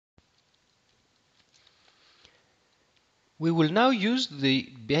We will now use the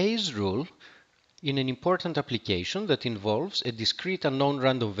Bayes rule in an important application that involves a discrete unknown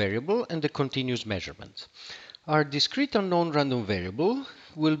random variable and a continuous measurement. Our discrete unknown random variable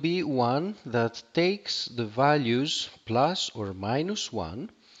will be one that takes the values plus or minus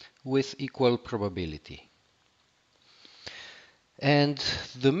 1 with equal probability. And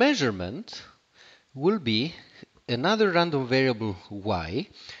the measurement will be another random variable y,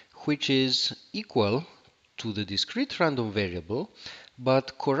 which is equal to the discrete random variable,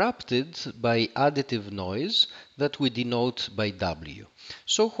 but corrupted by additive noise that we denote by w.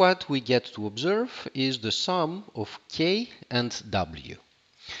 So what we get to observe is the sum of k and w.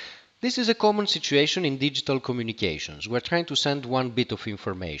 This is a common situation in digital communications. We're trying to send one bit of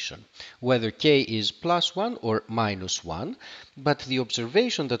information, whether k is plus 1 or minus 1, but the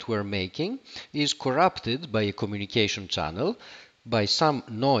observation that we're making is corrupted by a communication channel, by some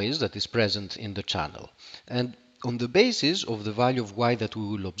noise that is present in the channel. And on the basis of the value of y that we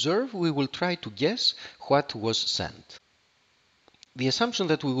will observe, we will try to guess what was sent. The assumption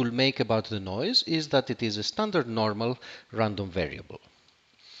that we will make about the noise is that it is a standard normal random variable.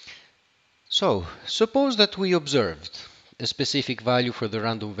 So, suppose that we observed a specific value for the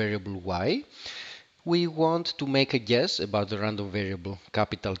random variable y. We want to make a guess about the random variable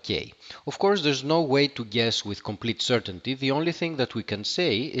capital K. Of course, there's no way to guess with complete certainty. The only thing that we can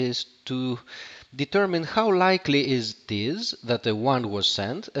say is to determine how likely it is that a 1 was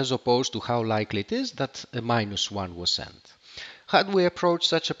sent as opposed to how likely it is that a minus 1 was sent. How do we approach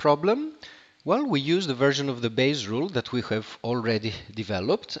such a problem? Well, we use the version of the Bayes rule that we have already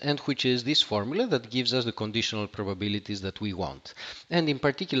developed, and which is this formula that gives us the conditional probabilities that we want. And in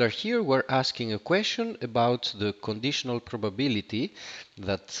particular here, we're asking a question about the conditional probability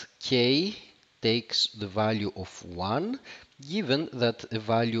that k takes the value of 1, given that a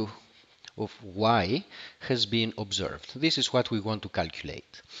value of y has been observed. This is what we want to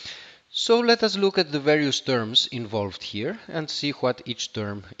calculate. So let us look at the various terms involved here and see what each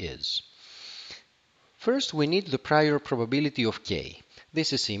term is. First, we need the prior probability of k.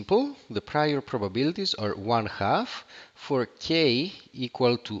 This is simple. The prior probabilities are 1/2 for k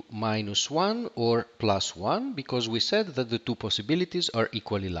equal to minus 1 or plus 1, because we said that the two possibilities are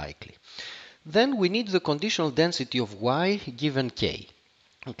equally likely. Then we need the conditional density of y given k.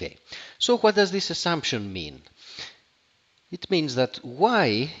 Okay, so what does this assumption mean? It means that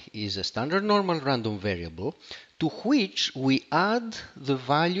y is a standard normal random variable to which we add the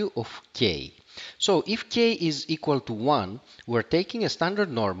value of k. So if k is equal to 1, we're taking a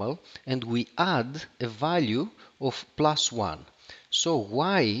standard normal and we add a value of plus 1. So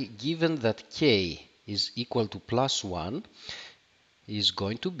y, given that k is equal to plus 1, is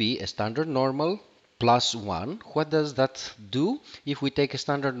going to be a standard normal plus 1. What does that do? If we take a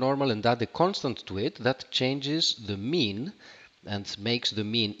standard normal and add a constant to it, that changes the mean and makes the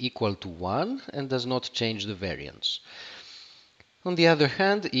mean equal to 1 and does not change the variance. On the other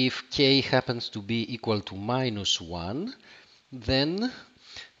hand, if k happens to be equal to minus 1, then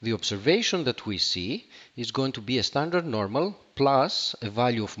the observation that we see is going to be a standard normal plus a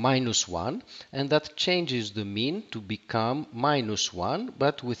value of minus 1, and that changes the mean to become minus 1,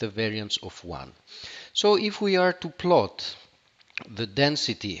 but with a variance of 1. So if we are to plot the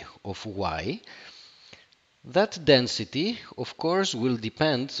density of y, that density, of course, will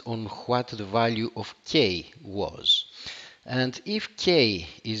depend on what the value of k was. And if k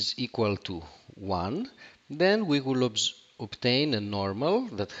is equal to 1, then we will obtain a normal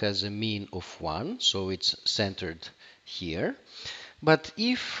that has a mean of 1, so it's centered here. But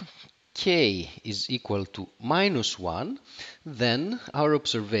if k is equal to minus 1, then our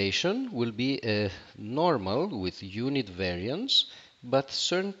observation will be a normal with unit variance, but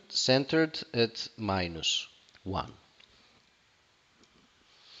centered at minus 1.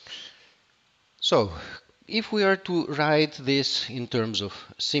 So, if we are to write this in terms of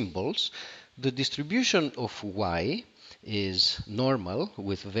symbols, the distribution of y is normal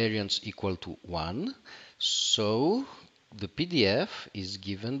with variance equal to 1. So the PDF is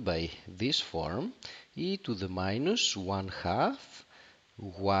given by this form: e to the minus 1/2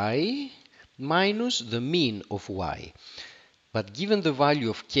 y minus the mean of y. But given the value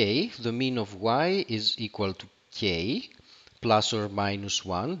of k, the mean of y is equal to k plus or minus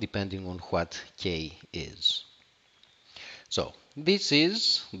 1, depending on what k is. So this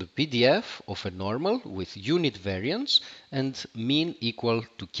is the PDF of a normal with unit variance and mean equal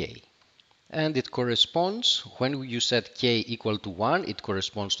to k. And it corresponds, when you set k equal to 1, it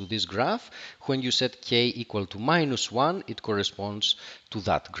corresponds to this graph. When you set k equal to minus 1, it corresponds to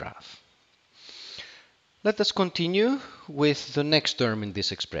that graph. Let us continue with the next term in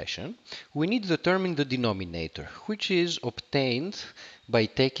this expression. We need the term in the denominator, which is obtained by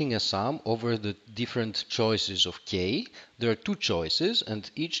taking a sum over the different choices of k. There are two choices, and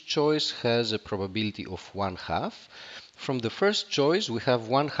each choice has a probability of 1/2. From the first choice, we have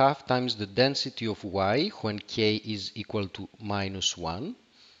 1/2 times the density of y when k is equal to -1.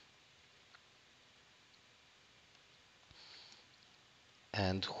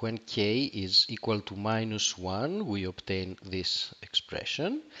 And when k is equal to -1, we obtain this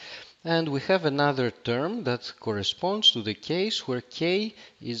expression. And we have another term that corresponds to the case where k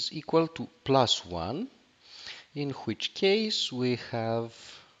is equal to +1, in which case we have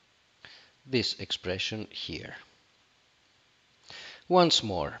this expression here. Once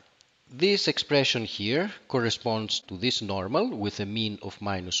more, this expression here corresponds to this normal with a mean of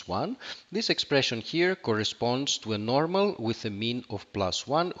 -1. This expression here corresponds to a normal with a mean of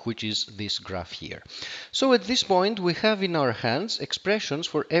 +1, which is this graph here. So at this point, we have in our hands expressions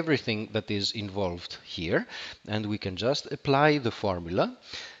for everything that is involved here, and we can just apply the formula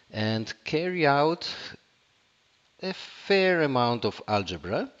and carry out a fair amount of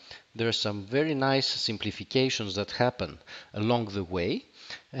algebra. There are some very nice simplifications that happen along the way,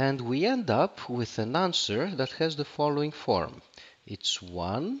 and we end up with an answer that has the following form. It's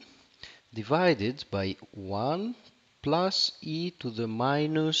 1 divided by 1 plus e to the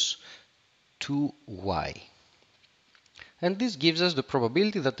minus 2y. And this gives us the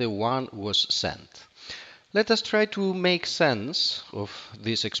probability that the 1 was sent. Let us try to make sense of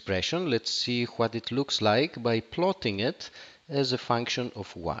this expression. Let's see what it looks like by plotting it as a function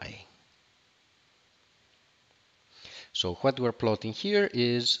of y. So what we're plotting here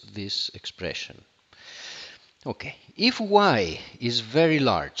is this expression. Okay, if y is very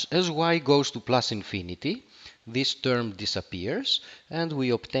large, as y goes to +infinity, this term disappears and we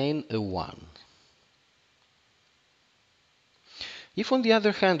obtain a 1. If on the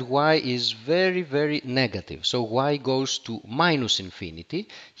other hand y is very, very negative, so y goes to -infinity,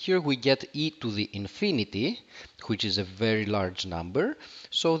 here we get e to the infinity, which is a very large number,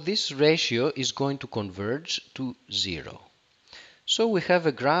 so this ratio is going to converge to 0. So we have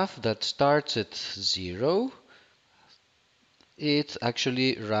a graph that starts at 0, it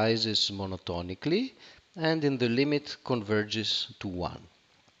actually rises monotonically, and in the limit converges to 1.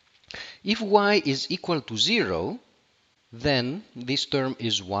 If y is equal to 0, then this term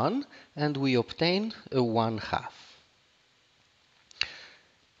is 1, and we obtain a 1/2.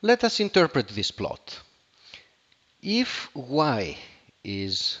 Let us interpret this plot. If y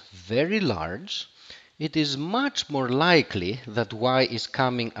is very large, it is much more likely that y is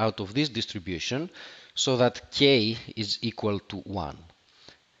coming out of this distribution so that k is equal to 1.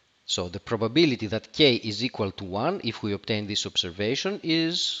 So the probability that k is equal to 1, if we obtain this observation,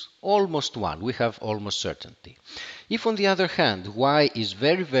 is almost 1. We have almost certainty. If, on the other hand, y is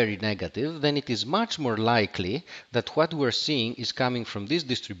very, very negative, then it is much more likely that what we're seeing is coming from this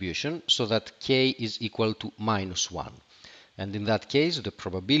distribution so that k is equal to -1. And in that case, the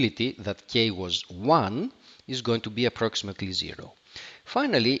probability that k was 1 is going to be approximately 0.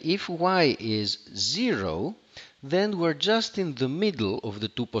 Finally, if y is 0, then we're just in the middle of the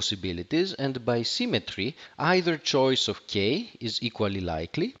two possibilities, and by symmetry, either choice of k is equally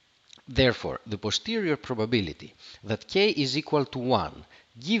likely. Therefore, the posterior probability that k is equal to 1,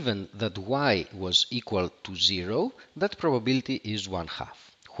 given that y was equal to 0, that probability is 1/2.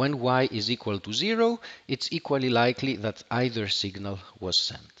 When y is equal to 0, it's equally likely that either signal was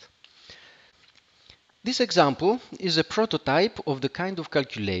sent. This example is a prototype of the kind of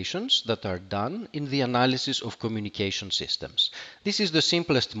calculations that are done in the analysis of communication systems. This is the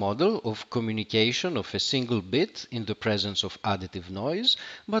simplest model of communication of a single bit in the presence of additive noise,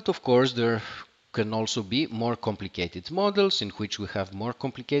 but of course there can also be more complicated models in which we have more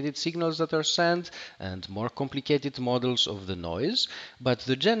complicated signals that are sent and more complicated models of the noise. But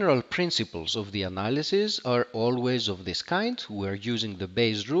the general principles of the analysis are always of this kind. We're using the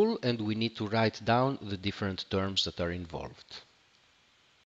Bayes rule and we need to write down the different terms that are involved.